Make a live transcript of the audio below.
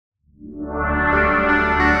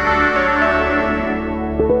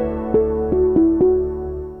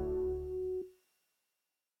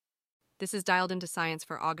This is Dialed Into Science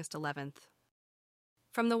for August 11th.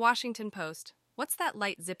 From the Washington Post, what's that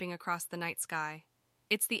light zipping across the night sky?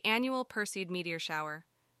 It's the annual Perseid meteor shower.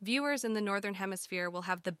 Viewers in the northern hemisphere will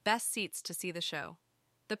have the best seats to see the show.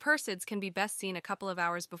 The Perseids can be best seen a couple of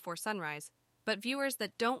hours before sunrise, but viewers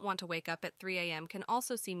that don't want to wake up at 3 a.m. can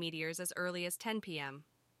also see meteors as early as 10 p.m.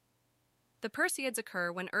 The Perseids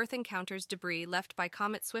occur when Earth encounters debris left by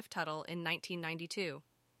Comet Swift-Tuttle in 1992.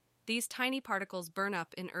 These tiny particles burn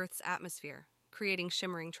up in Earth's atmosphere, creating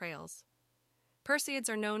shimmering trails. Perseids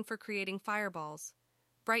are known for creating fireballs,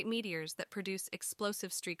 bright meteors that produce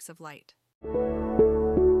explosive streaks of light.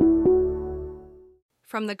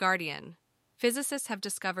 From The Guardian, physicists have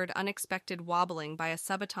discovered unexpected wobbling by a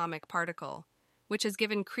subatomic particle, which has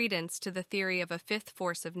given credence to the theory of a fifth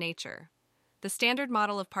force of nature. The standard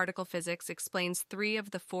model of particle physics explains 3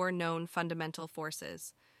 of the 4 known fundamental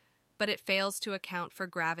forces, but it fails to account for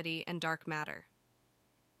gravity and dark matter.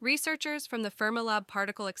 Researchers from the Fermilab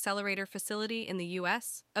Particle Accelerator Facility in the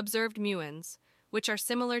U.S. observed muons, which are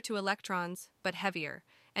similar to electrons but heavier,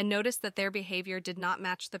 and noticed that their behavior did not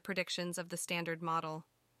match the predictions of the standard model.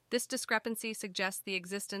 This discrepancy suggests the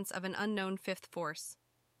existence of an unknown fifth force.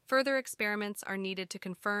 Further experiments are needed to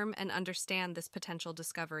confirm and understand this potential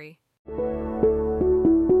discovery.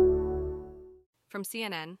 From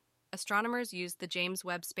CNN, astronomers used the James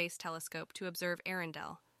Webb Space Telescope to observe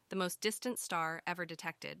Earendel, the most distant star ever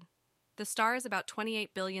detected. The star is about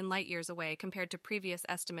 28 billion light-years away compared to previous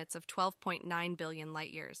estimates of 12.9 billion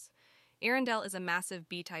light-years. Earendel is a massive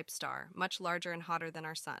B-type star, much larger and hotter than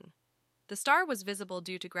our Sun. The star was visible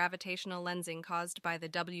due to gravitational lensing caused by the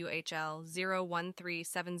WHL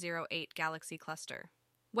 013708 galaxy cluster.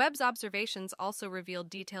 Webb's observations also revealed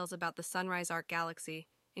details about the Sunrise Arc galaxy,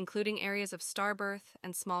 including areas of starbirth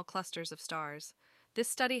and small clusters of stars. This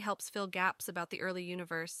study helps fill gaps about the early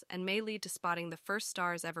universe and may lead to spotting the first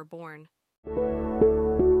stars ever born.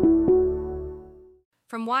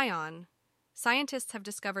 From WION, scientists have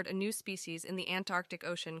discovered a new species in the Antarctic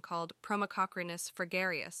Ocean called Promachocrinus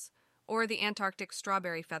fragarious, or the Antarctic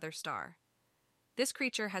strawberry feather star. This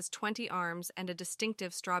creature has 20 arms and a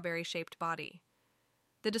distinctive strawberry-shaped body.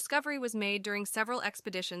 The discovery was made during several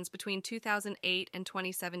expeditions between 2008 and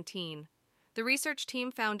 2017. The research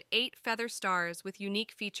team found 8 feather stars with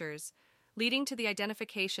unique features, leading to the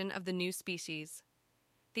identification of the new species.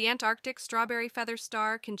 The Antarctic strawberry feather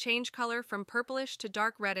star can change color from purplish to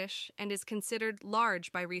dark reddish and is considered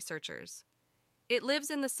large by researchers. It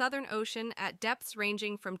lives in the Southern Ocean at depths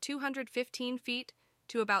ranging from 215 feet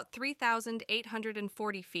to about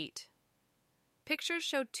 3,840 feet. Pictures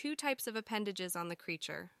showed 2 types of appendages on the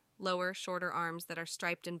creature: lower, shorter arms that are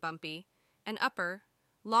striped and bumpy, and upper,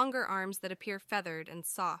 longer arms that appear feathered and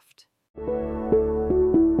soft.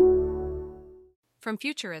 From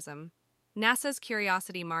Futurism, NASA's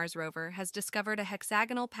Curiosity Mars rover has discovered a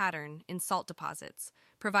hexagonal pattern in salt deposits,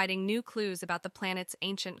 providing new clues about the planet's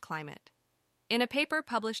ancient climate. In a paper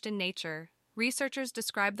published in Nature, researchers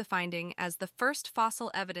describe the finding as the first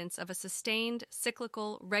fossil evidence of a sustained,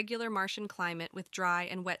 cyclical, regular Martian climate with dry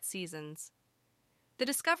and wet seasons. The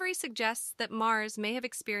discovery suggests that Mars may have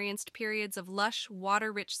experienced periods of lush,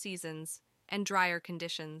 water-rich seasons and drier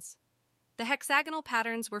conditions. The hexagonal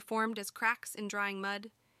patterns were formed as cracks in drying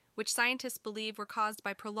mud, which scientists believe were caused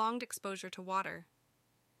by prolonged exposure to water.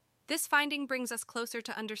 This finding brings us closer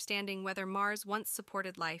to understanding whether Mars once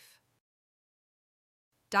supported life.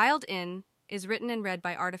 Dialed In is written and read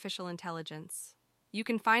by artificial intelligence. You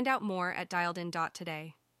can find out more at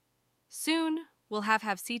dialedin.today. Soon, we'll have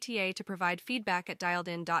CTA to provide feedback at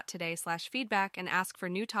dialedin.today/feedback and ask for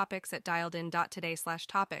new topics at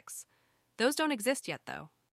dialedin.today/topics. Those don't exist yet, though.